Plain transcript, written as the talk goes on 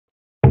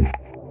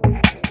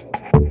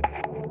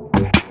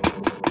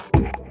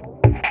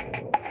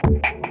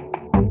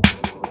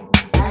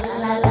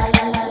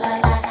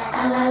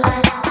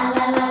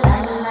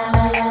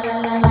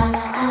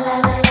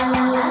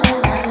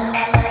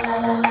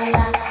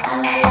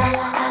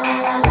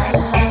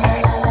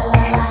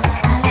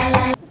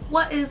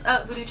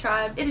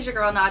tribe, it is your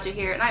girl Nadja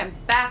here, and I am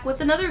back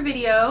with another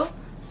video.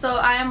 So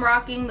I am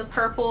rocking the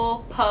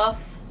purple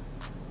puff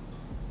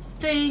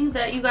thing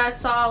that you guys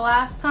saw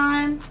last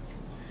time.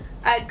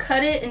 I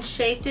cut it and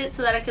shaped it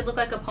so that I could look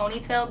like a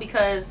ponytail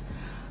because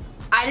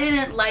I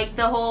didn't like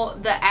the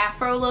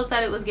afro look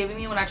that it was giving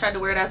me when I tried to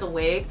wear it as a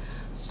wig.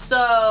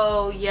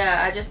 So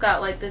yeah, I just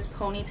got like this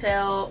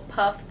ponytail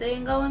puff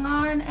thing going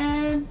on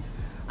and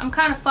I'm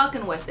kind of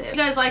fucking with it. If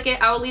you guys like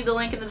it, I will leave the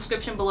link in the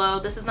description below.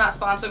 This is not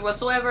sponsored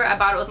whatsoever. I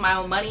bought it with my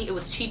own money. It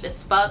was cheap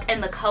as fuck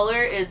and the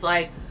color is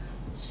like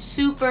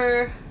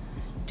super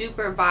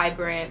duper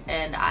vibrant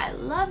and I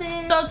love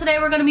it. So today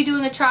we're going to be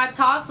doing a tribe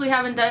talks. We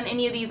haven't done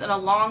any of these in a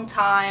long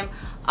time.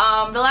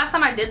 The last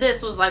time I did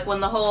this was like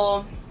when the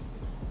whole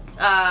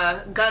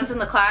guns in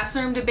the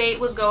classroom debate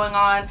was going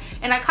on,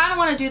 and I kind of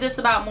want to do this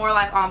about more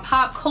like on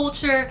pop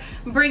culture,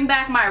 bring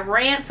back my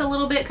rants a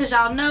little bit because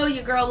y'all know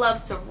your girl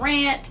loves to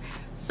rant.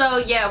 So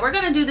yeah, we're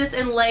gonna do this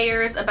in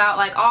layers about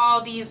like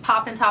all these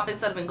poppin'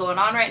 topics that have been going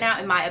on right now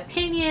in my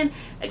opinion.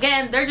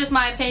 Again, they're just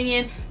my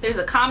opinion. There's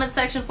a comment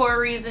section for a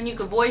reason. You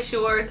can voice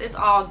yours. It's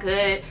all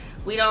good.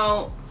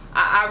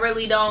 I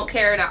really don't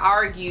care to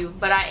argue,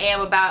 but I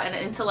am about an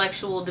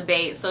intellectual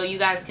debate, so you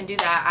guys can do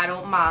that. I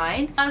don't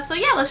mind. So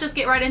yeah, let's just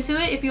get right into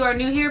it. If you are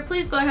new here,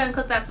 please go ahead and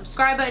click that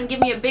subscribe button. Give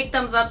me a big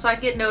thumbs up so I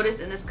get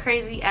noticed in this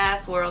crazy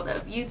ass world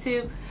of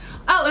YouTube.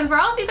 Oh, and for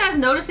all of you guys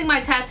noticing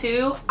my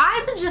tattoo,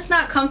 I'm just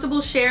not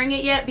comfortable sharing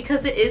it yet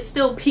because it is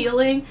still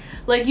peeling.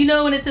 Like, you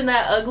know when it's in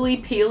that ugly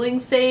peeling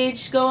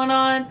stage going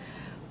on?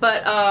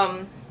 But,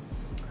 how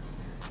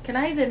can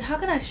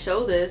I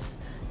show this?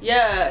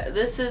 Yeah,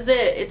 this is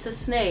it. It's a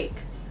snake.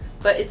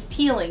 But it's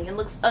peeling and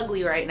looks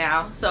ugly right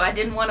now, so I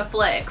didn't want to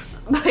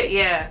flex. But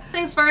yeah.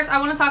 Things first, I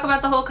want to talk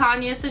about the whole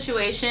Kanye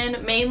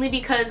situation, mainly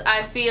because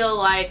I feel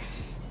like,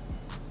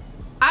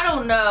 I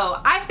don't know,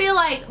 I feel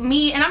like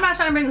me, and I'm not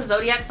trying to bring the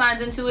zodiac signs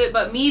into it,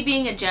 but me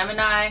being a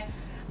Gemini,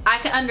 I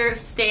can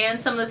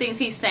understand some of the things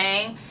he's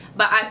saying,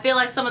 but I feel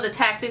like some of the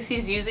tactics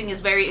he's using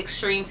is very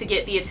extreme to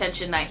get the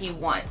attention that he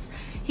wants.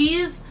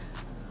 He's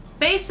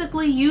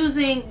basically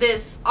using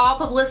this all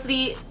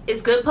publicity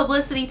is good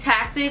publicity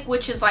tactic,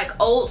 which is like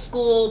old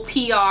school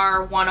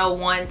PR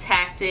 101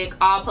 tactic.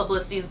 All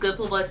publicity is good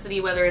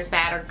publicity, whether it's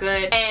bad or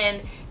good.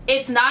 And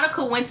it's not a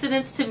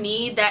coincidence to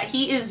me that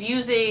he is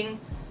using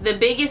the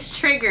biggest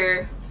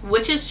trigger,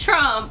 which is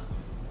Trump,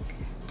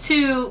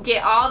 to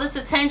get all this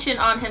attention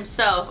on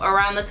himself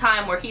around the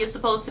time where he is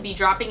supposed to be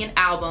dropping an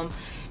album.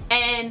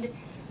 And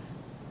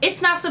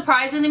it's not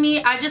surprising to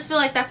me. I just feel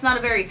like that's not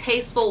a very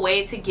tasteful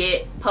way to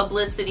get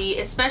publicity,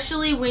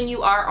 especially when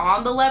you are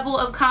on the level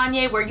of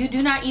Kanye where you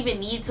do not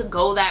even need to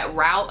go that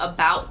route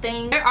about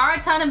things. There are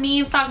a ton of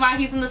memes talking about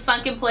he's in the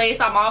sunken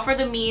place. I'm all for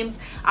the memes.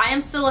 I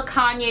am still a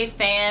Kanye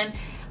fan.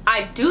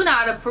 I do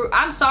not approve.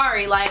 I'm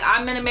sorry, like,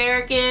 I'm an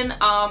American.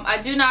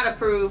 I do not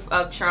approve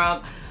of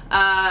Trump.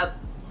 I'm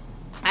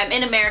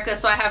in America,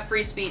 so I have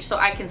free speech, so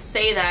I can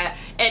say that.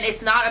 And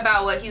it's not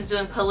about what he's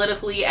doing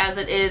politically as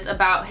it is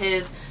about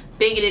his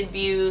bigoted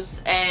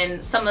views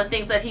and some of the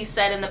things that he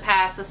said in the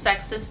past, the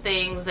sexist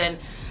things, and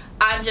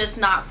I'm just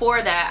not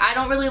for that. I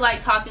don't really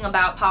like talking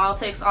about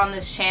politics on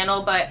this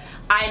channel, but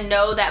I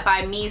know that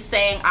by me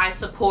saying I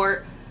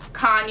support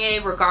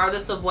Kanye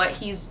regardless of what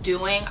he's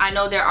doing, I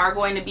know there are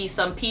going to be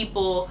some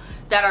people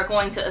that are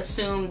going to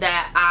assume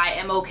that I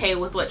am okay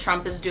with what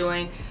Trump is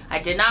doing. I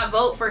did not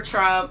vote for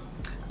Trump.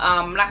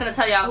 I'm not going to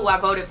tell y'all who I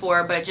voted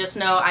for, but just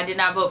know I did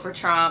not vote for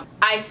Trump.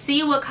 I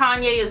see what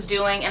Kanye is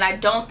doing and I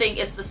don't think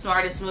it's the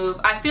smartest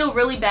move. I feel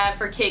really bad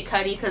for Kid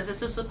Cudi because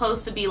this is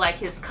supposed to be like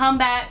his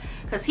comeback,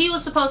 because he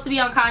was supposed to be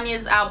on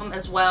Kanye's album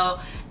as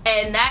well,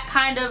 and that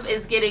kind of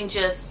is getting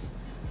just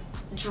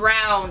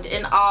drowned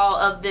in all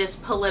of this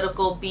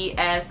political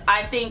BS.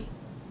 I think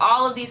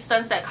all of these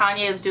stunts that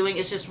Kanye is doing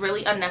is just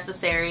really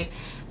unnecessary.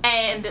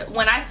 And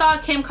when I saw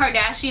Kim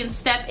Kardashian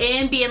step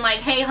in being like,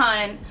 hey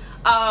hun,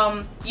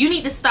 you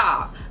need to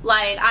stop.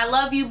 Like, I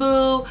love you,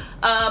 boo.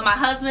 My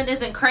husband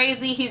isn't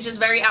crazy. He's just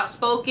very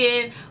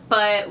outspoken,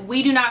 but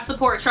we do not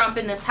support Trump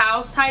in this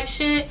house type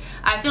shit.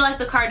 I feel like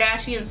the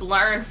Kardashians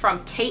learned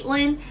from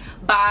Caitlyn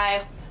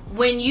by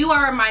when you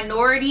are a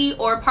minority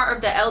or part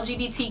of the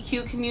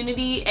LGBTQ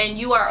community and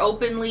you are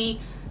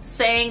openly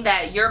saying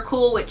that you're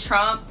cool with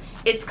Trump,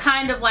 it's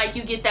kind of like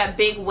you get that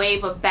big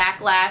wave of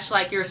backlash,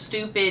 like you're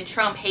stupid,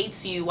 Trump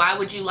hates you, why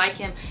would you like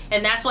him?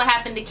 And that's what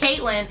happened to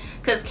Caitlyn,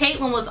 because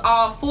Caitlyn was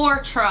all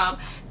for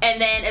Trump,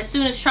 and then as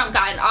soon as Trump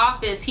got in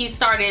office, he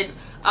started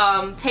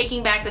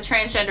taking back the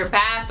transgender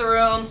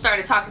bathroom,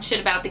 started talking shit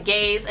about the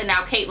gays, and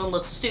now Caitlyn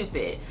looks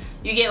stupid.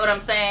 You get what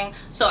I'm saying?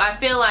 So I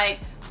feel like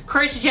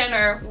Kris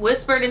Jenner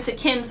whispered into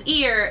Kim's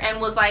ear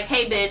and was like,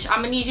 hey bitch, I'm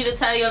gonna need you to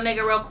tell your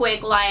nigga real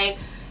quick, like,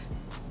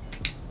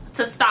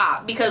 to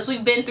stop, because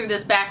we've been through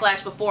this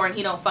backlash before and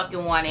he don't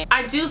fucking want it.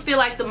 I do feel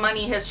like the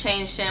money has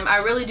changed him. I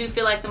really do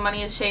feel like the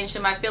money has changed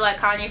him. I feel like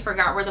Kanye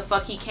forgot where the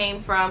fuck he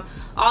came from.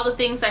 All the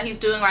things that he's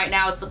doing right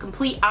now is the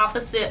complete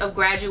opposite of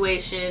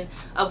graduation,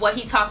 of what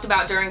he talked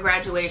about during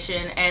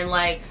graduation, and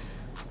like,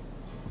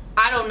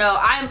 I don't know.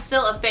 I am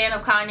still a fan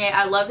of Kanye.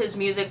 I love his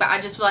music, but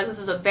I just feel like this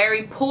is a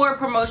very poor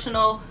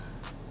promotional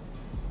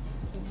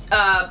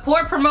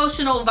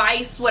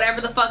vice,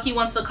 whatever the fuck he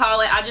wants to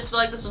call it. I just feel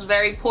like this was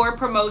very poor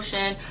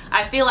promotion.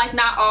 I feel like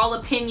not all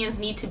opinions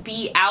need to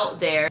be out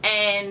there.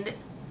 And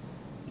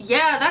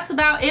yeah, that's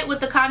about it with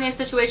the Kanye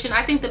situation.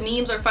 I think the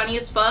memes are funny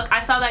as fuck.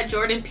 I saw that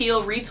Jordan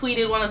Peele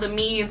retweeted one of the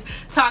memes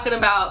talking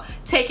about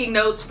taking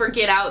notes for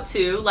Get Out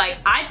 2. Like,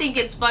 I think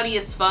it's funny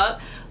as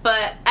fuck.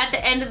 But at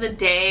the end of the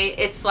day,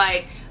 it's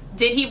like,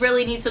 did he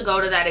really need to go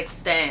to that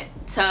extent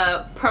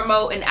to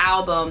promote an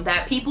album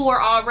that people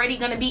are already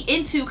going to be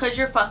into because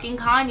you're fucking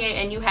Kanye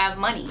and you have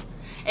money?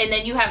 And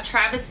then you have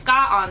Travis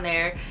Scott on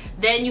there.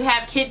 Then you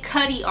have Kid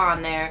Cudi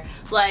on there.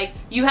 Like,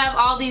 you have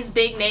all these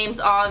big names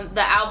on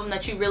the album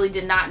that you really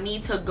did not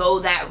need to go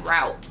that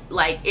route.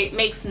 Like, it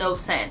makes no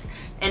sense.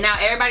 And now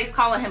everybody's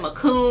calling him a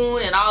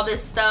coon and all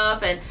this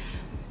stuff.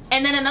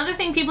 And then another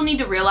thing people need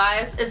to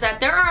realize is that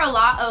there are a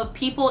lot of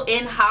people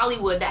in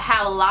Hollywood that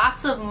have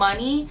lots of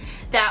money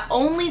that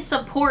only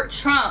support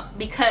Trump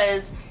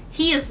because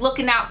he is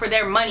looking out for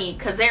their money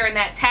because they're in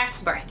that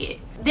tax bracket.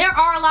 There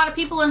are a lot of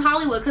people in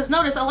Hollywood, because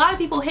notice a lot of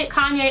people hit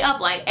Kanye up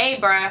like, hey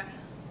bruh,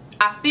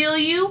 I feel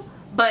you,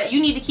 but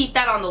you need to keep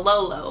that on the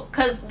low.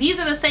 Because these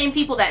are the same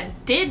people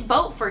that did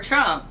vote for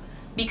Trump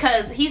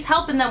because he's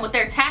helping them with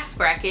their tax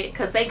bracket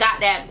because they got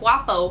that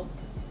guapo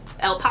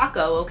El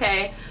Paco,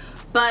 okay?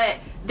 But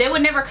they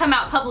would never come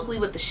out publicly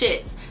with the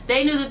shits.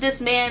 They knew that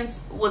this man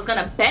was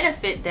gonna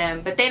benefit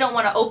them, but they don't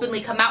want to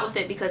openly come out with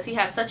it because he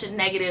has such a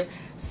negative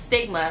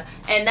stigma.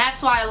 And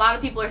that's why a lot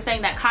of people are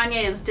saying that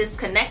Kanye is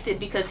disconnected,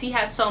 because he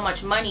has so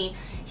much money.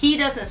 He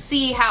doesn't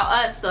see how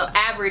us, the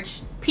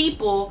average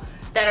people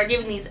that are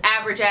giving these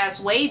average ass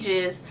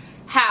wages,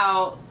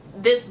 how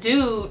this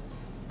dude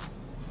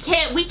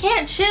we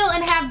can't chill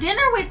and have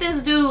dinner with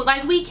this dude.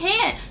 Like, we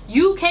can't.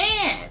 You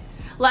can.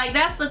 Like,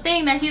 that's the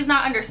thing that he's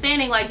not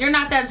understanding. Like, you're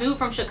not that dude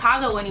from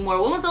Chicago anymore.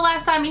 When was the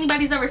last time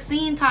anybody's ever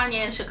seen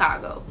Kanye in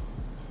Chicago?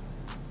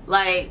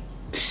 Like,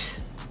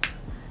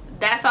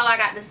 that's all I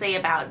got to say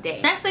about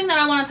that. Next thing that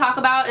I want to talk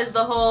about is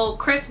the whole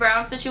Chris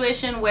Brown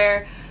situation,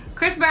 where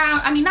Chris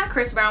Brown, I mean, not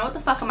Chris Brown, what the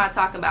fuck am I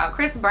talking about?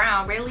 Chris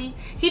Brown, really?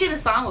 He did a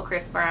song with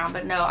Chris Brown,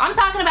 but no. I'm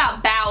talking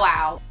about Bow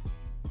Wow.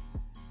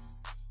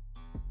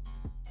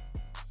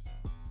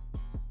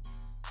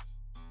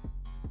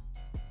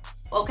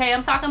 Okay,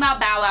 I'm talking about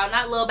Bow Wow,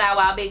 not Lil Bow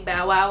Wow, Big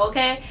Bow Wow,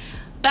 okay?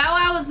 Bow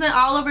Wow has been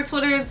all over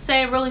Twitter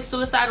saying really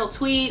suicidal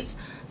tweets,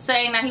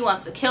 saying that he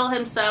wants to kill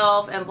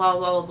himself and blah,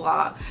 blah, blah,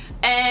 blah.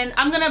 And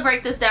I'm gonna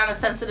break this down as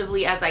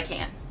sensitively as I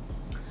can.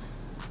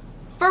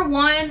 For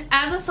one,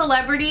 as a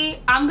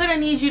celebrity, I'm gonna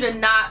need you to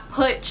not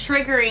put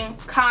triggering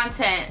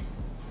content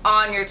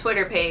on your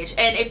Twitter page.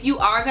 And if you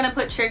are gonna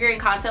put triggering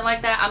content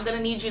like that, I'm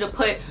gonna need you to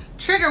put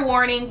trigger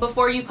warning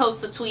before you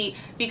post a tweet,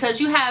 because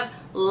you have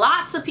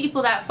lots of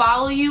people that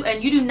follow you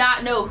and you do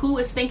not know who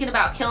is thinking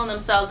about killing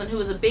themselves and who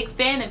is a big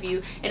fan of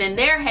you, and in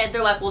their head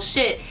they're like, well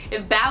shit,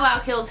 if Bow Wow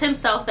kills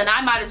himself, then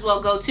I might as well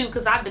go too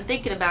because I've been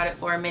thinking about it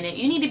for a minute.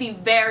 You need to be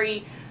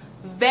very,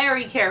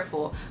 very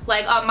careful.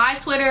 Like, on my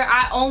Twitter,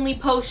 I only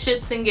post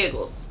shits and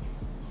giggles.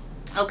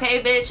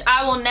 Okay, bitch?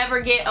 I will never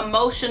get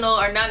emotional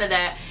or none of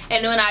that.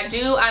 And when I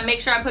do, I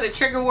make sure I put a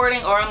trigger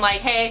warning, or I'm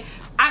like, hey,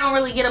 I don't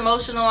really get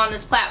emotional on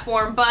this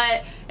platform,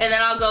 but, and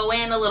then I'll go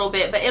in a little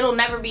bit, but it'll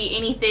never be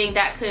anything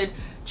that could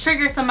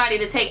trigger somebody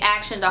to take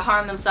action to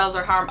harm themselves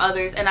or harm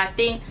others. And I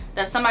think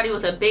that somebody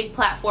with a big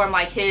platform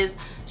like his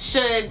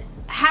should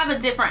have a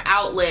different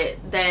outlet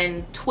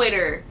than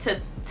Twitter to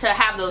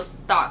have those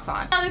thoughts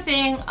on. Another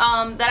thing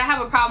that I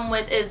have a problem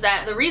with is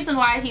that the reason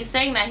why he's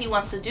saying that he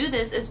wants to do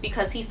this is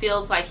because he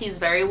feels like he's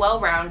very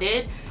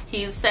well-rounded.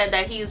 He's said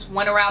that he's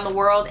went around the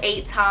world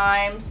 8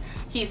 times.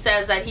 He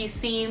says that he's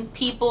seen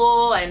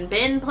people and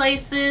been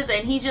places,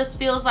 and he just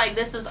feels like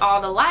this is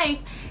all the life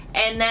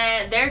and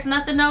that there's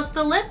nothing else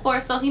to live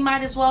for, so he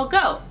might as well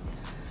go.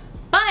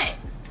 But,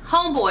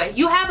 homeboy,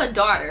 you have a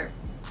daughter,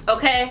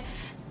 okay?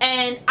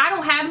 And I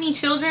don't have any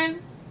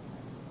children,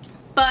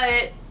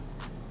 but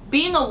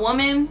being a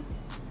woman,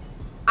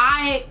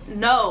 I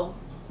know,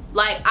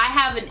 like, I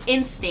have an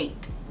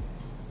instinct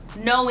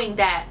knowing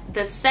that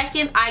the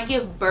second I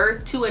give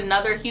birth to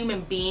another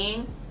human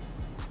being,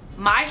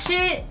 my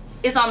shit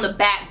is on the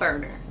back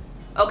burner,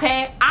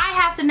 okay? I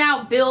have to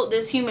now build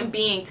this human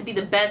being to be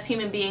the best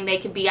human being they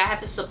can be. I have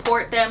to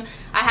support them.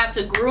 I have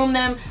to groom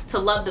them to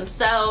love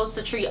themselves,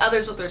 to treat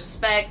others with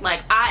respect.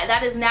 Like,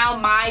 that is now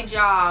my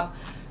job,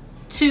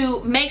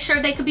 to make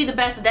sure they could be the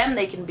best them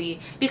they can be.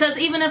 Because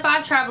even if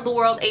I've traveled the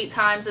world 8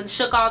 times and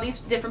shook all these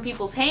different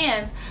people's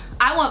hands,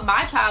 I want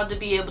my child to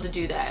be able to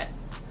do that.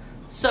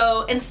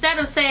 So instead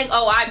of saying,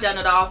 oh, I've done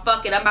it all,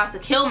 fuck it, I'm about to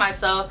kill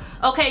myself.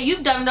 Okay,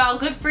 you've done it all,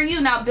 good for you.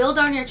 Now build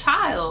on your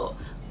child.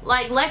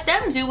 Like, let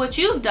them do what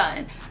you've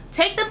done.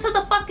 Take them to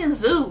the fucking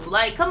zoo.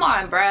 Like, come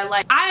on, bruh.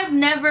 Like, I've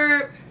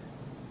never,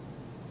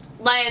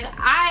 like,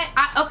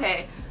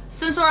 okay,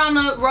 since we're on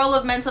the roll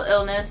of mental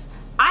illness,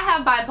 I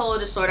have bipolar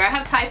disorder. I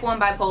have type 1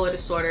 bipolar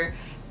disorder.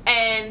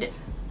 And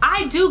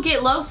I do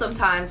get low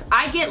sometimes.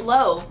 I get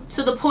low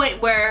to the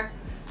point where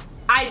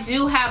I I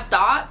do have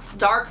thoughts,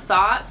 dark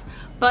thoughts,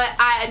 but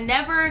I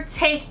never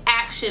take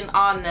action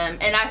on them.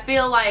 And I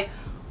feel like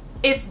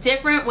it's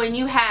different when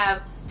you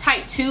have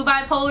type 2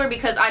 bipolar,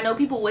 because I know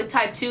people with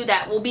type 2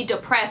 that will be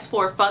depressed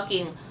for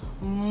fucking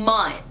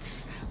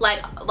months,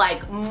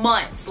 like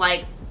months,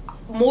 like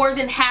more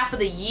than half of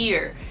the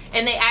year,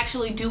 and they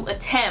actually do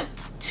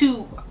attempt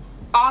to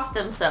off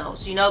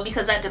themselves, you know,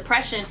 because that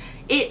depression,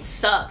 it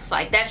sucks.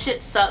 Like, that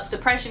shit sucks.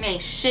 Depression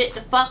ain't shit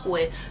to fuck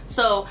with.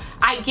 So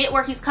I get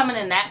where he's coming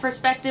in that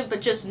perspective, but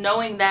just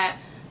knowing that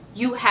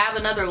you have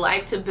another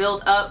life to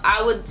build up,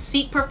 I would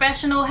seek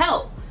professional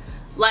help.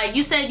 Like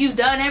you said, you've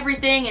done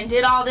everything and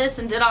did all this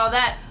and did all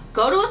that.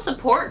 Go to a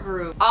support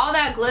group. All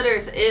that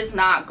glitters is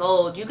not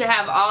gold. You can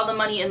have all the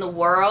money in the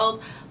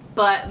world,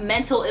 but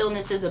mental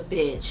illness is a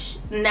bitch,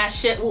 and that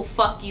shit will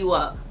fuck you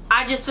up.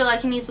 I just feel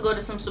like he needs to go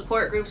to some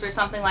support groups or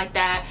something like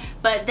that.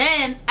 But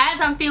then, as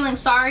I'm feeling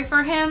sorry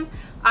for him,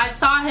 I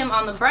saw him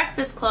on the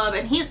Breakfast Club,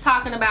 and he's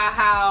talking about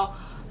how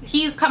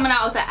he's coming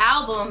out with an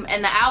album,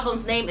 and the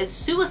album's name is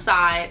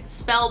Suicide,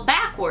 spelled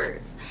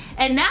backwards.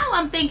 And now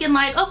I'm thinking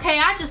like, okay,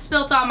 I just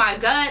spilled all my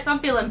guts. I'm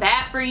feeling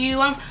bad for you.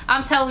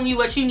 I'm telling you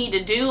what you need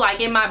to do,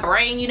 like in my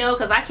brain, you know,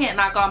 because I can't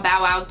knock on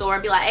Bow Wow's door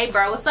and be like, hey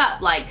bro, what's up?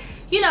 Like,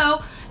 you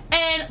know.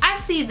 And I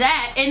see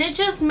that, and it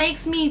just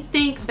makes me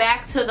think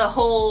back to the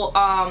whole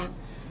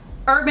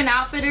Urban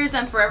Outfitters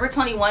and Forever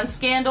 21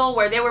 scandal,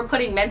 where they were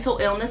putting mental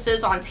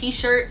illnesses on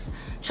t-shirts,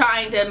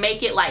 trying to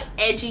make it like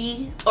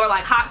edgy, or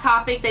like Hot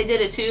Topic, they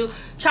did it too,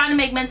 trying to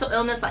make mental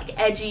illness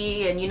like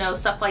edgy and, you know,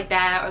 stuff like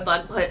that, or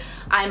like put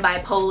I'm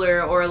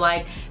bipolar or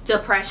like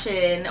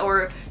depression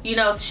or, you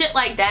know, shit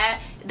like that.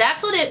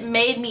 That's what it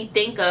made me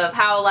think of,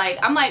 how like,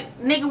 I'm like,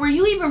 nigga, were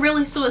you even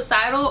really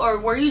suicidal, or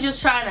were you just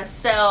trying to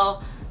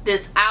sell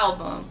this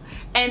album?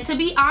 And to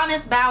be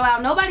honest, Bow Wow,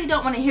 nobody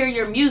don't want to hear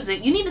your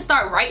music. You need to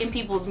start writing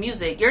people's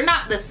music. You're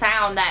not the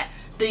sound that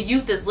the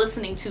youth is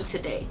listening to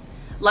today.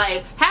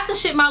 Like, half the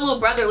shit my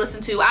little brother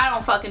listened to, I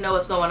don't fucking know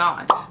what's going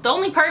on. The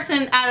only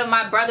person out of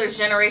my brother's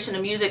generation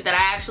of music that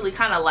I actually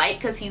kind of like,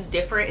 because he's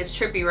different, is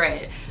Trippie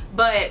Redd.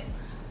 But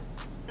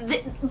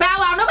Bow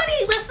Wow,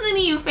 nobody listening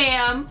to you,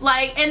 fam.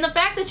 Like, and the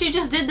fact that you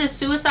just did this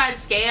suicide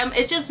scam,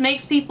 it just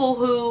makes people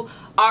who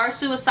are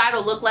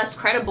suicidal look less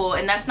credible,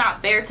 and that's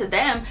not fair to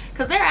them,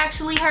 because they're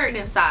actually hurting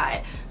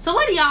inside. So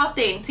what do y'all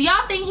think? Do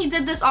y'all think he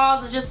did this all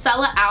to just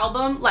sell an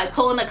album, like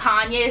pulling a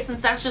Kanye,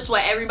 since that's just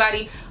what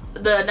everybody,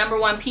 the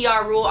 #1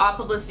 PR rule, all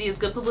publicity is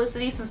good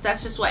publicity, since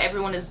that's just what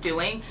everyone is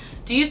doing?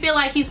 Do you feel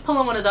like he's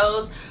pulling one of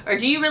those, or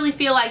do you really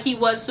feel like he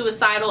was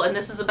suicidal and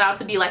this is about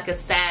to be like a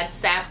sad,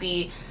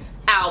 sappy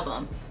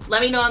album?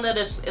 Let me know in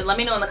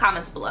the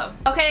comments below.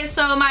 Okay,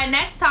 so my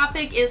next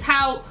topic is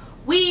how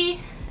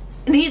we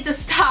need to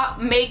stop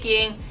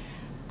making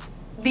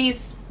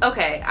these,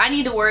 okay, I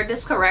need to word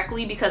this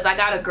correctly, because I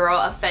got a girl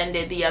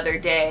offended the other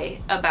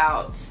day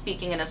about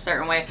speaking in a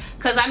certain way,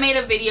 because I made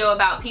a video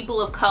about people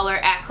of color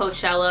at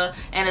Coachella,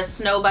 and a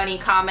snow bunny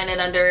commented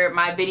under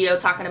my video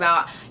talking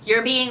about,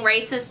 you're being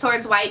racist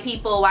towards white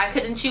people, why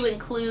couldn't you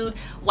include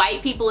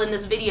white people in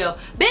this video?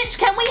 Bitch,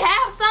 can we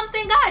have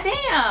something?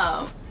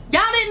 Goddamn.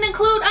 Y'all didn't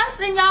include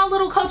us in y'all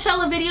little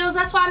Coachella videos.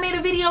 That's why I made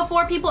a video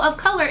for people of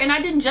color, and I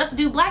didn't just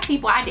do black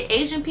people. I did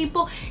Asian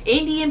people,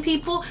 Indian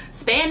people,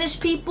 Spanish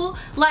people.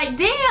 Like,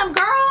 damn,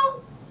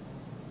 girl.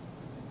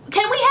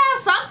 Can we have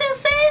something,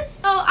 sis?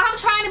 So I'm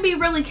trying to be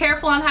really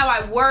careful on how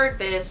I word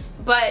this,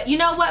 but you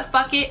know what?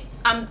 Fuck it.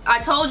 I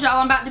told y'all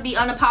I'm about to be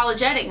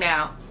unapologetic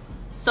now.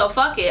 So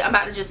fuck it. I'm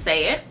about to just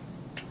say it.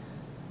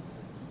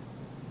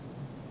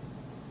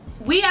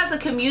 We as a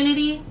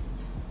community,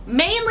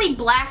 mainly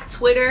black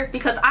Twitter,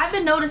 because I've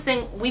been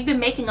noticing we've been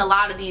making a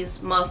lot of these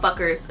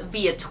motherfuckers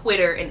via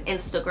Twitter and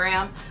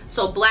Instagram.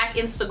 So black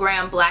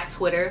Instagram, black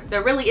Twitter.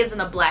 There really isn't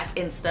a black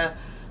Insta,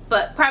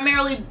 but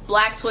primarily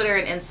black Twitter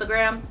and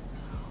Instagram.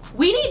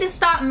 We need to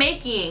stop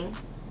making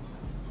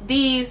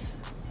these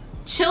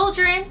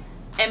children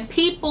and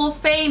people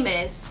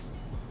famous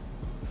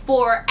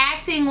for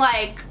acting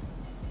like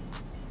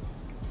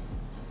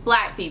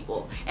black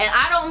people. And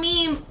I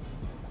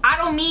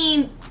don't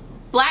mean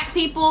black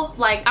people,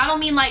 like, I don't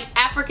mean like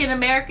African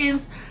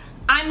Americans,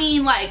 I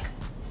mean like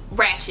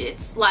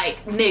ratchets,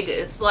 like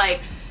niggas, like,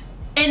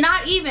 and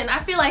not even, I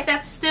feel like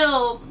that's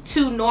still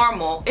too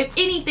normal. If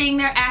anything,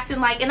 they're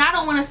acting like, and I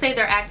don't want to say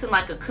they're acting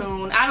like a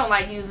coon, I don't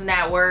like using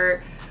that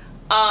word,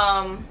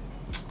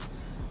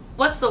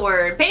 what's the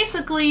word,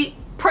 basically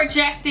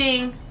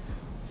projecting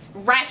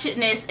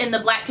ratchetness in the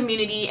black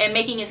community and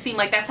making it seem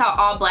like that's how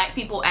all black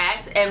people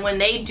act. And when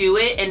they do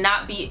it and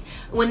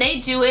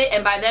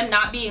by them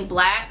not being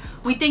black,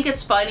 we think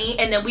it's funny,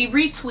 and then we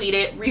retweet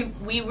it, we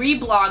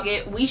reblog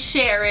it, we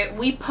share it,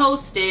 we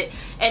post it,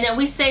 and then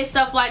we say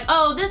stuff like,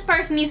 oh, this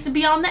person needs to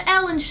be on the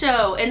Ellen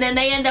show, and then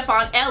they end up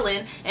on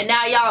Ellen, and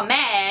now y'all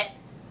mad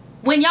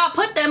when y'all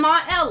put them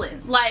on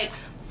Ellen. Like,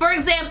 for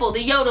example,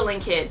 the yodeling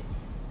kid.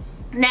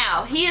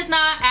 Now, he is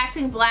not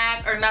acting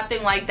black or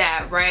nothing like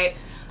that, right?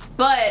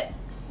 But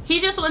He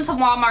just went to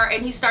Walmart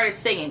and he started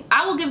singing.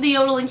 I will give the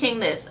yodeling king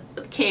this.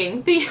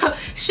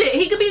 Shit,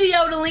 he could be the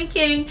yodeling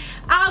king.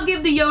 I'll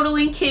give the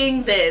yodeling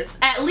king this.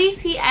 At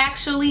least he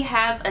actually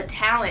has a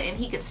talent and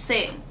he could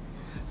sing.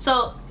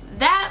 So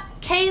that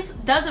case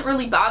doesn't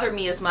really bother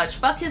me as much.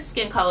 Fuck his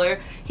skin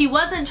color. He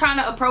wasn't trying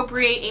to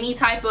appropriate any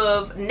type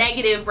of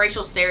negative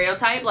racial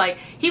stereotype. Like,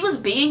 he was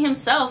being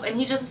himself and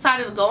he just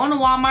decided to go into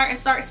Walmart and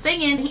start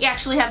singing. He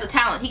actually has a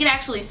talent. He can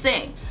actually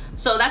sing.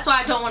 So that's why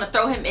I don't want to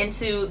throw him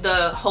into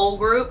the whole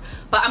group.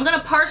 But I'm going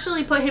to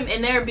partially put him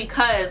in there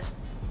because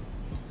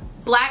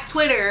Black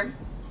Twitter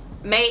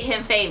made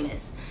him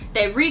famous.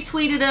 They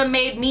retweeted him,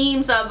 made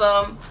memes of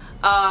him,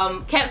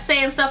 kept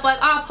saying stuff like,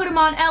 oh, put him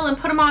on Ellen,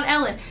 put him on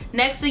Ellen.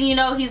 Next thing you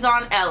know, he's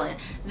on Ellen.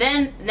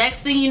 Then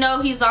next thing you know,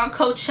 he's on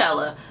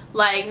Coachella.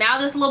 Like, now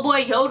this little boy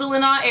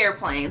yodeling on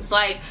airplanes.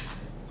 Like,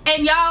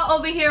 and y'all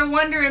over here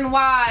wondering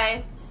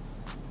why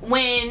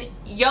when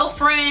your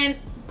friend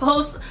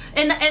posts,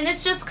 and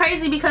it's just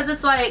crazy because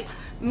it's like,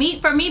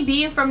 for me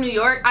being from New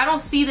York, I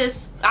don't see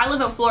this. I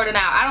live in Florida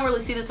now. I don't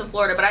really see this in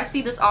Florida, but I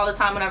see this all the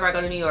time whenever I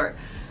go to New York.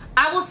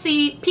 I will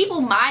see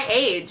people my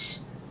age.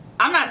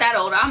 I'm not that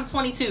old. I'm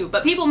 22,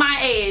 but people my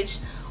age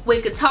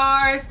with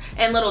guitars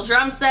and little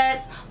drum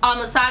sets on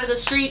the side of the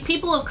street,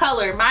 people of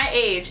color my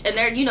age, and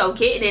they're, you know,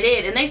 getting it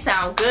in and they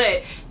sound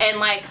good. And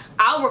like,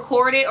 I'll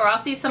record it or I'll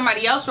see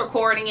somebody else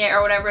recording it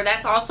or whatever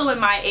that's also in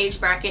my age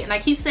bracket. And I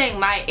keep saying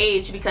my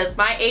age because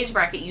my age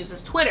bracket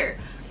uses Twitter.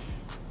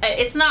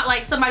 It's not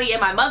like somebody in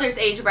my mother's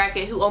age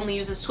bracket who only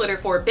uses Twitter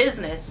for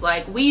business.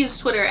 Like, we use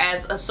Twitter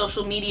as a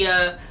social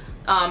media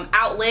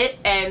outlet,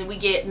 and we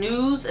get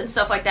news and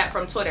stuff like that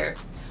from Twitter.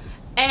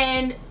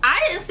 And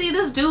I didn't see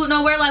this dude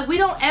nowhere. Like, we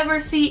don't ever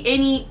see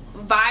any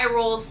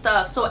viral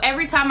stuff. So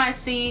every time I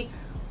see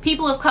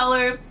people of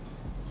color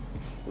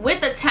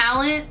with a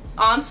talent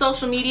on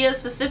social media,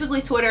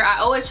 specifically Twitter, I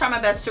always try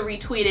my best to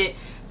retweet it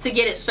to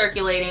get it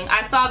circulating.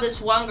 I saw this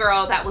one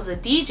girl that was a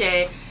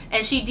DJ,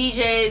 and she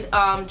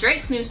DJ'd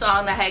Drake's new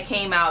song that had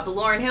came out, the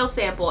Lauryn Hill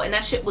sample, and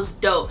that shit was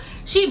dope.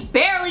 She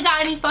barely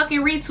got any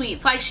fucking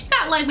retweets. Like, she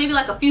got like maybe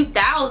like a few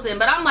thousand,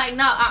 but I'm like,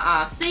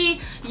 no,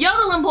 see,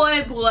 yodeling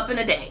boy blew up in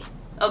a day.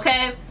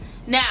 Okay,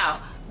 now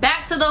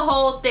back to the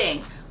whole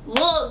thing.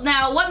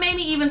 Now what made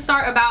me even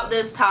start about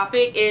this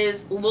topic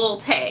is Lil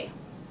Tay.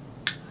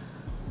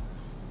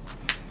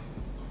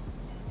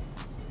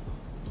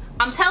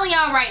 I'm telling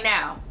y'all right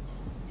now,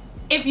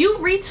 if you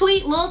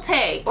retweet Lil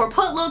Tay or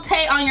put Lil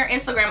Tay on your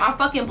Instagram, I'm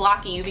fucking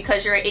blocking you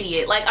because you're an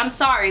idiot. Like, I'm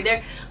sorry.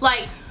 They're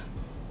like,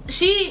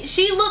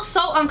 she looks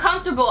so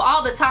uncomfortable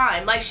all the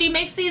time. Like, she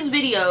makes these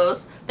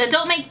videos that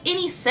don't make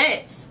any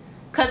sense.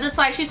 Cause it's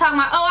like she's talking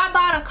about, oh, I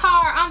bought a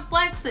car, I'm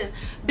flexing.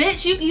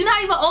 Bitch, you're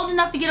not even old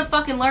enough to get a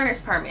fucking learner's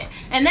permit.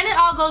 And then it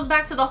all goes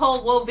back to the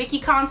whole Whoa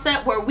Vicky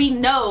concept, where we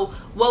know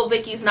Whoa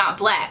Vicky's not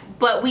black,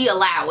 but we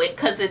allow it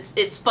because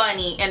it's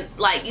funny, and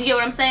like, you get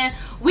what I'm saying?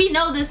 We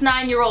know this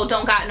 9-year-old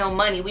don't got no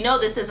money. We know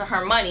this isn't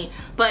her money,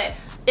 but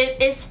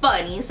it's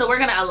funny, so we're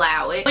gonna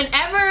allow it.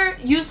 Whenever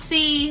you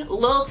see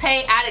Lil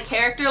Tay out of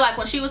character, like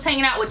when she was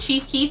hanging out with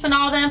Chief Keef and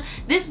all them,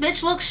 this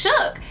bitch looks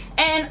shook.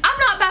 And I'm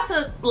not about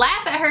to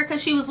laugh at her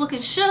because she was looking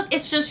shook.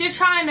 It's just you're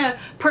trying to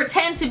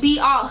pretend to be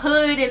all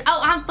hood and, oh,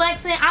 I'm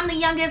flexing, I'm the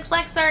youngest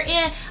flexer,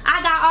 and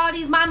I got all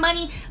these, my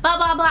money, blah,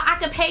 blah, blah, I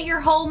could pay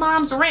your whole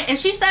mom's rent. And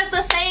she says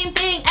the same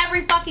thing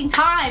every fucking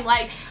time.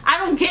 Like, I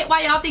don't get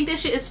why y'all think this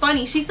shit is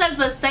funny. She says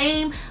the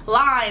same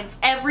lines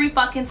every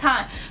fucking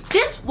time.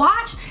 This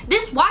watch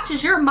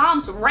is your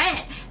mom's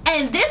rent.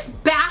 And this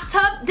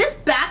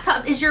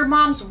bathtub is your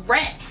mom's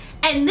rent.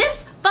 And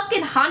this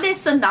fucking Hyundai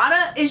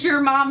Sonata is your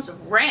mom's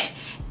rent.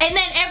 And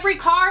then every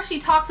car she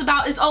talks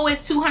about is always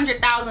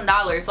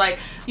 $200,000. Like,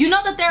 you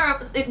know that there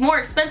are more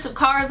expensive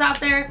cars out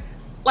there?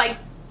 Like,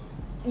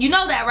 you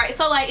know that, right?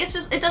 So like, it's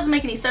just, it doesn't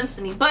make any sense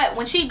to me. But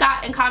when she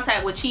got in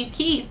contact with Chief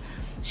Keef,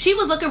 she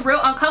was looking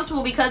real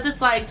uncomfortable because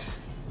it's like,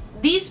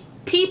 these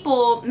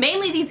people,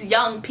 mainly these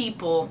young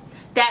people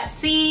that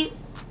see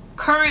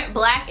current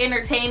black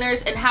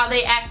entertainers and how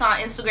they act on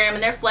Instagram,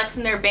 and they're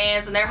flexing their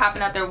bands and they're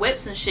hopping out their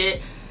whips and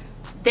shit,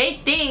 they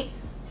think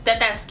that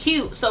that's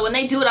cute. So when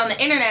they do it on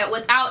the internet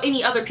without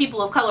any other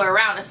people of color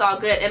around, it's all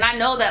good. And I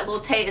know that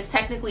Lil Tay is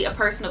technically a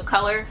person of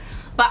color,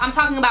 but I'm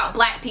talking about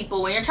black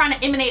people. When you're trying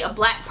to imitate a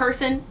black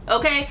person,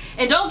 okay?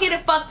 And don't get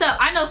it fucked up.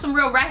 I know some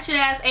real ratchet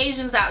ass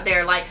Asians out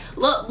there. Like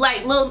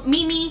Lil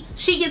Mimi,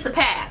 she gets a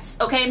pass,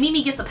 okay?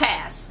 Mimi gets a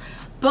pass.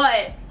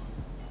 But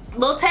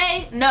Lil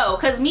Tay, no,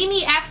 because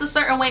Mimi acts a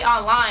certain way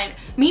online.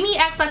 Mimi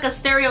acts like a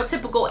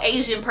stereotypical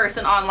Asian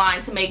person online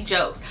to make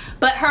jokes.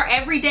 But her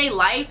everyday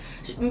life,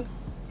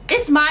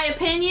 it's my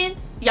opinion.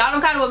 Y'all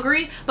don't gotta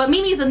agree, but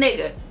Mimi's a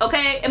nigga,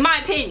 okay? In my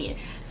opinion.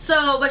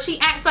 So, but she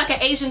acts like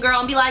an Asian girl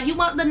and be like, you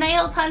want the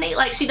nails, honey?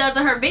 Like she does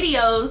in her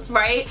videos,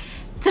 right?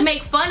 To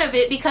make fun of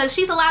it, because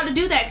she's allowed to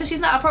do that because she's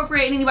not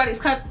appropriating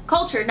anybody's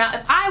culture. Now,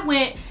 if I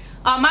went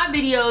on my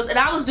videos and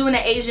I was doing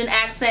an Asian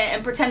accent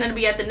and pretending to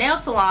be at the nail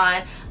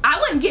salon, I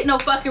wouldn't get no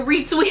fucking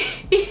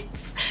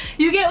retweets.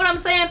 You get what I'm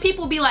saying?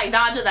 People be like,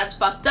 Nadja, that's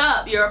fucked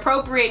up. You're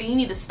appropriating. You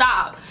need to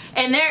stop.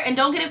 And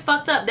don't get it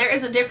fucked up, there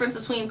is a difference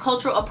between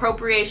cultural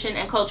appropriation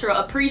and cultural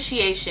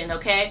appreciation,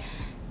 okay?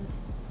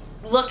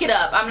 Look it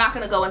up. I'm not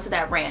gonna go into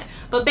that rant.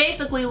 But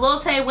basically, Lil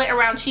Tay went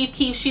around Chief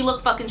Keef. She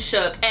looked fucking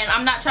shook. And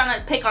I'm not trying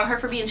to pick on her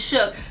for being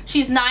shook.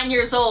 She's 9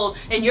 years old.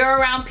 And you're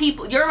around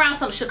people. You're around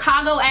some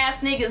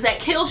Chicago-ass niggas that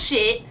kill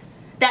shit.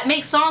 That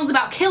make songs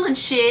about killing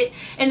shit.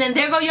 And then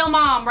there go your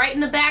mom right in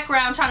the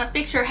background trying to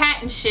fix your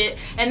hat and shit.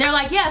 And they're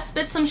like, yeah,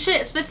 spit some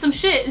shit. Spit some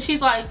shit. And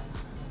she's like,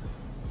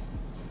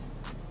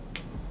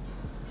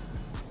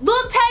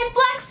 Lil Tay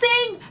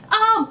flexing.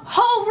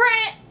 Whole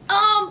rant.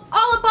 All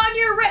up on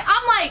your rant.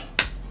 I'm like,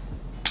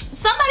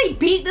 somebody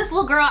beat this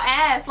little girl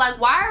ass. Like,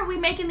 why are we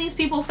making these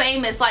people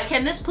famous? Like,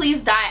 can this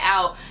please die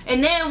out?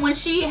 And then when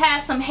she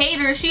has some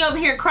haters, she over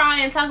here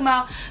crying, talking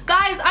about,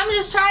 guys, I'm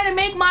just trying to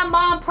make my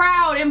mom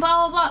proud and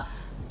blah, blah, blah.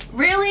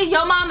 Really?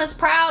 Your mom is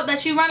proud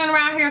that you running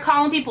around here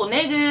calling people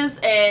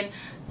niggas and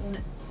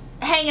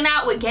hanging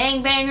out with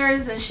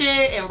gangbangers and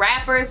shit and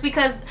rappers?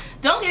 Because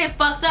don't get it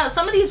fucked up,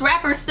 some of these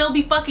rappers still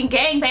be fucking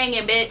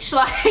gangbanging, bitch.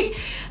 Like,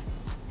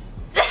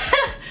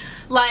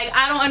 like,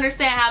 I don't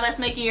understand how that's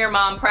making your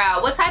mom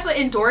proud. What type of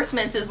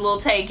endorsements is Lil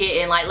Tay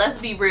getting? Like, let's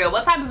be real.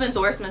 What type of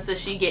endorsements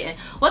is she getting?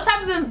 What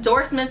type of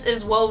endorsements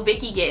is Woah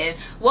Vicky getting?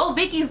 Woah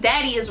Vicky's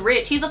daddy is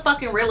rich. He's a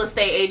fucking real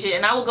estate agent,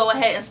 and I will go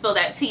ahead and spill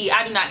that tea.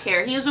 I do not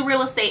care. He is a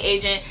real estate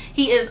agent.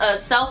 He is a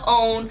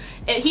self-owned.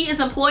 He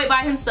is employed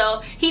by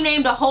himself. He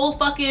named a whole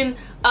fucking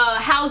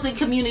housing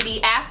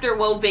community after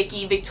Woah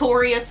Vicky,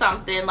 Victoria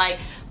something. Like,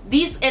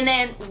 these, and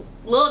then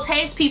Lil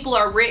Tay's people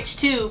are rich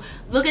too.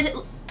 Look at it.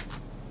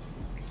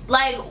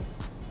 Like,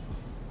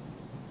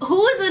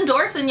 who is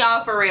endorsing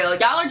y'all for real?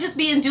 Y'all are just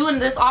doing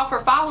this all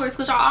for followers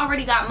because y'all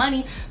already got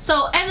money.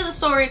 So, end of the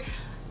story.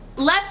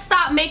 Let's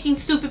stop making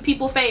stupid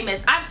people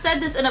famous. I've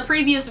said this in a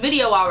previous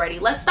video already.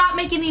 Let's stop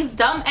making these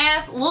dumb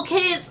ass little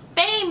kids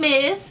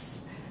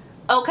famous,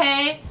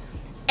 okay?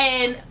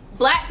 And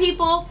black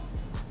people,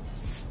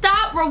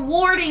 stop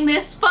rewarding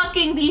this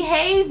fucking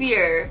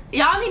behavior.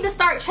 Y'all need to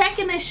start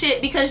checking this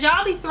shit, because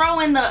y'all be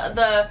throwing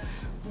the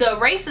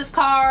racist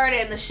card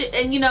and the shit,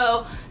 and you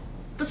know,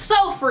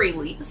 so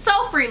freely.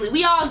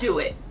 We all do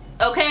it,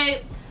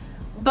 okay?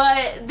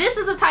 But this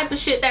is the type of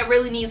shit that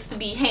really needs to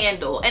be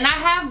handled. And I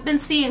have been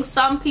seeing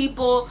some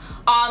people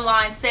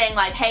online saying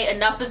like, hey,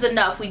 enough is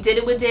enough. We did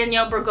it with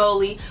Danielle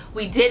Bergoli.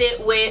 We did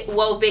it with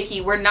Woah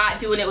Vicky. We're not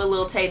doing it with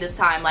Lil Tay this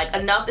time. Like,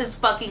 enough is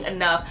fucking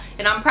enough.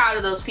 And I'm proud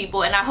of those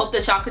people. And I hope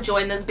that y'all could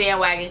join this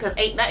bandwagon, because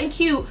ain't nothing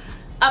cute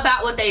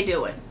about what they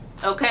doing,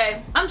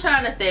 okay? I'm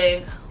trying to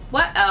think.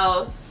 What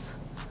else?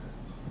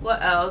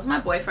 What else?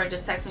 My boyfriend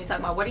just texted me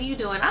talking about, what are you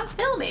doing? I'm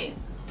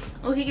filming.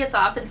 Oh, he gets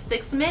off in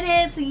 6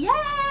 minutes. Yay!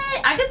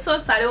 I get so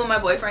excited when my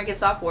boyfriend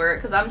gets off work,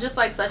 because I'm just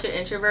like such an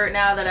introvert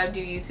now that I do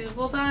YouTube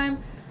full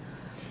time.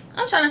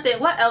 I'm trying to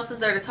think, what else is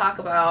there to talk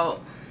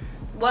about?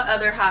 What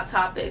other hot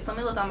topics? Let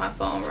me look on my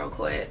phone real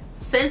quick.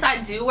 Since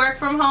I do work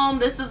from home,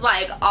 this is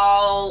like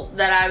all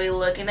that I be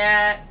looking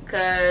at,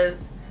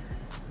 because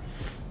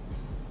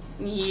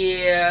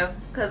yeah,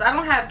 because I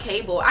don't have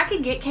cable. I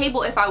could get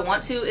cable if I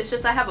want to. It's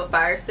just I have a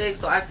Fire Stick,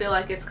 so I feel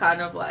like it's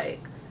kind of like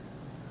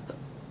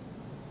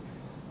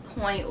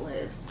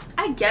pointless.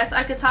 I guess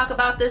I could talk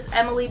about this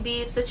Emily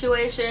B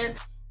situation.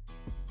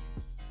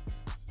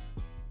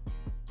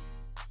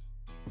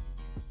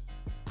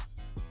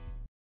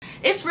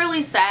 It's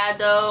really sad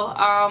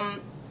though,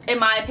 in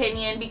my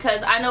opinion,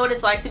 because I know what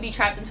it's like to be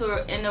trapped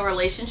in a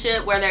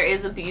relationship where there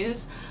is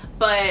abuse,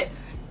 but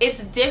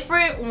it's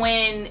different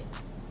when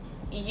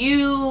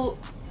you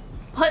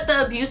put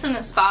the abuse in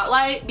the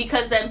spotlight,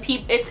 because then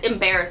it's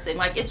embarrassing.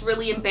 Like, it's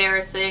really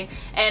embarrassing.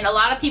 And a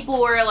lot of people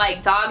were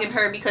like dogging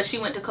her because she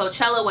went to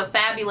Coachella with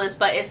Fabulous,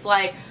 but it's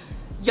like,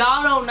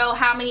 y'all don't know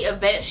how many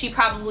events she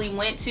probably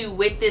went to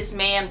with this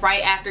man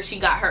right after she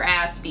got her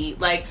ass beat.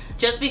 Like,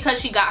 just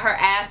because she got her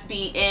ass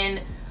beat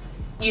in,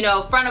 you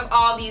know, front of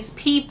all these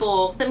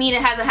people doesn't mean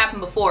it hasn't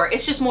happened before.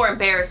 It's just more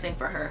embarrassing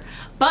for her.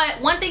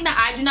 But one thing that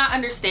I do not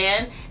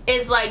understand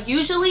is, like,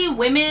 usually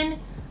women,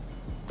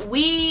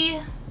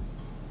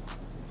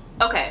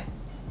 okay,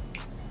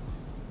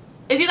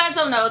 if you guys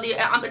don't know,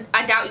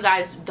 I doubt you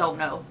guys don't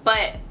know,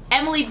 but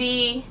Emily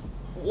B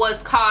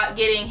was caught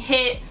getting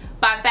hit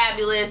by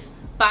Fabulous,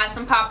 by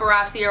some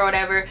paparazzi or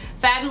whatever.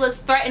 Fabulous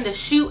threatened to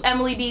shoot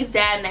Emily B's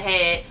dad in the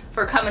head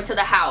for coming to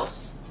the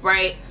house,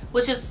 right?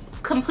 Which is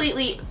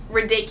completely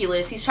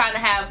ridiculous. He's trying to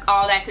have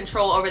all that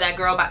control over that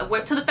girl,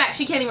 to the fact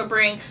she can't even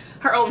bring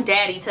her own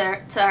daddy to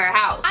her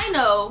house. I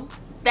know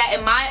that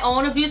in my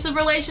own abusive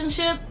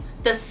relationship,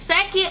 the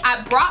second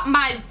I brought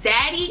my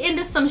daddy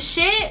into some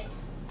shit,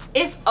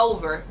 it's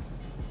over.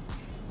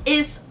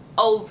 It's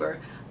over.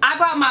 I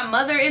brought my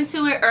mother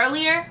into it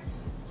earlier,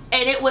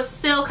 and it was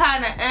still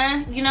kind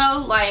of you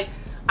know, like,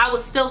 I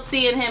was still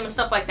seeing him and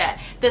stuff like that.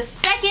 The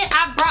second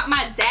I brought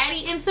my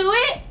daddy into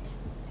it,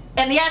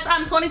 and yes,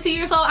 I'm 22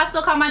 years old, I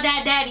still call my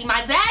dad daddy.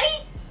 My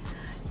daddy,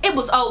 it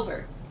was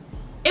over.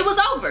 It was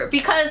over,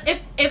 because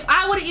if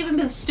I would have even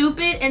been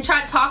stupid and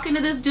tried talking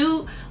to this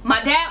dude,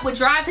 my dad would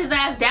drive his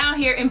ass down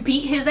here and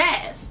beat his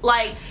ass.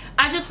 Like,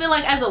 I I just feel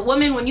like as a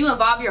woman, when you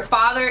involve your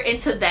father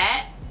into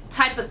that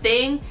type of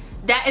thing,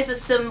 that is a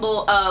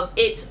symbol of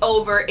it's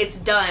over, it's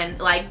done.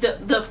 Like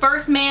the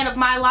first man of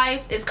my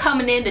life is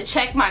coming in to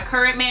check my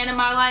current man in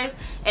my life,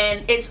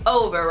 and it's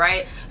over,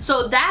 right?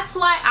 So that's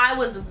why I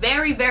was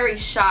very, very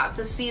shocked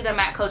to see them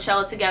at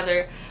Coachella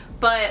together.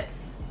 But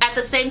at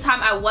the same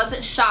time, I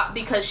wasn't shocked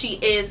because she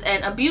is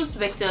an abuse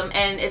victim,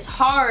 and it's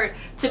hard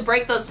to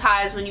break those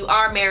ties when you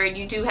are married,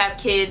 you do have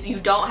kids, you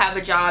don't have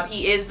a job,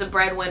 he is the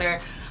breadwinner.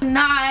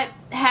 Not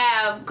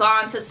have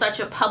gone to such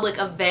a public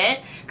event,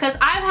 because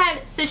I've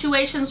had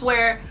situations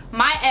where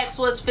my ex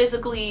was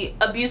physically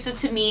abusive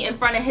to me in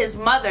front of his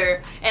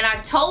mother, and I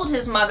told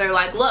his mother,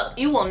 like, look,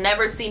 you will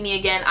never see me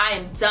again, I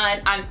am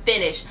done, I'm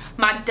finished.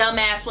 My dumb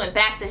ass went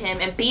back to him,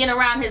 and being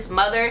around his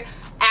mother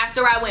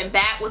after I went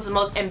back was the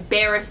most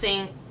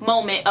embarrassing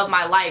moment of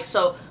my life.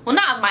 So, well,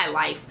 not of my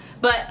life,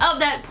 but of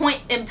that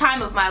point in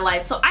time of my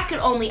life. So I can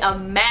only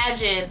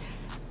imagine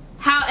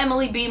how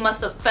Emily B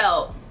must have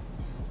felt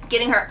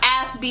getting her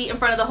ass beat in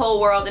front of the whole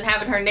world and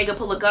having her nigga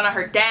pull a gun on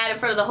her dad in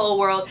front of the whole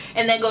world,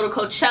 and then go to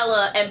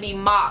Coachella and be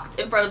mocked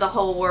in front of the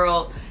whole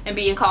world and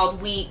being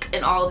called weak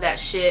and all of that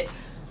shit.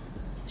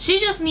 She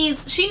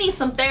needs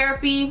some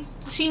therapy.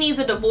 She needs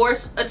a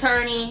divorce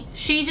attorney.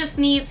 She just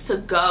needs to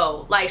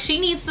go. Like,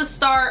 she needs to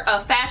start a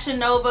Fashion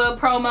Nova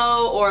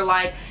promo, or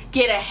like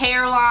get a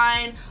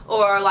hairline,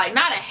 or like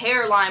not a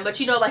hairline, but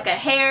you know, like a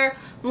hair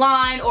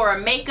line or a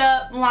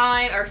makeup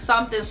line or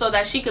something, so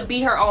that she could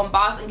be her own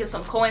boss and get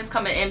some coins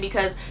coming in,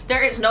 because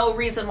there is no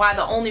reason why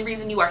the only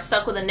reason you are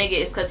stuck with a nigga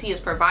is because he is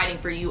providing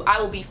for you. I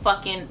will be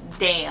fucking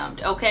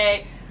damned,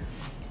 okay?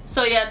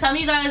 So yeah, tell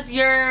me you guys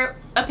your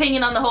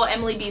opinion on the whole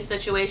Emily B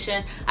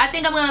situation. I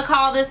think I'm gonna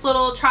call this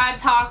little Tribe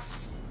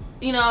Talks,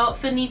 you know,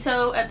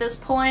 finito at this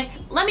point.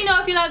 Let me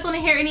know if you guys want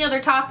to hear any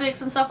other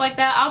topics and stuff like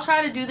that. I'll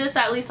try to do this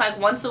at least like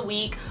once a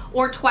week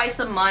or twice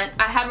a month.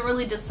 I haven't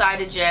really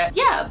decided yet.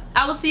 Yeah,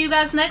 I will see you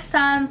guys next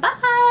time.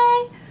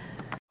 Bye!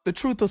 The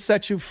truth will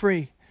set you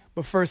free,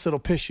 but first it'll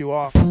piss you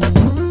off.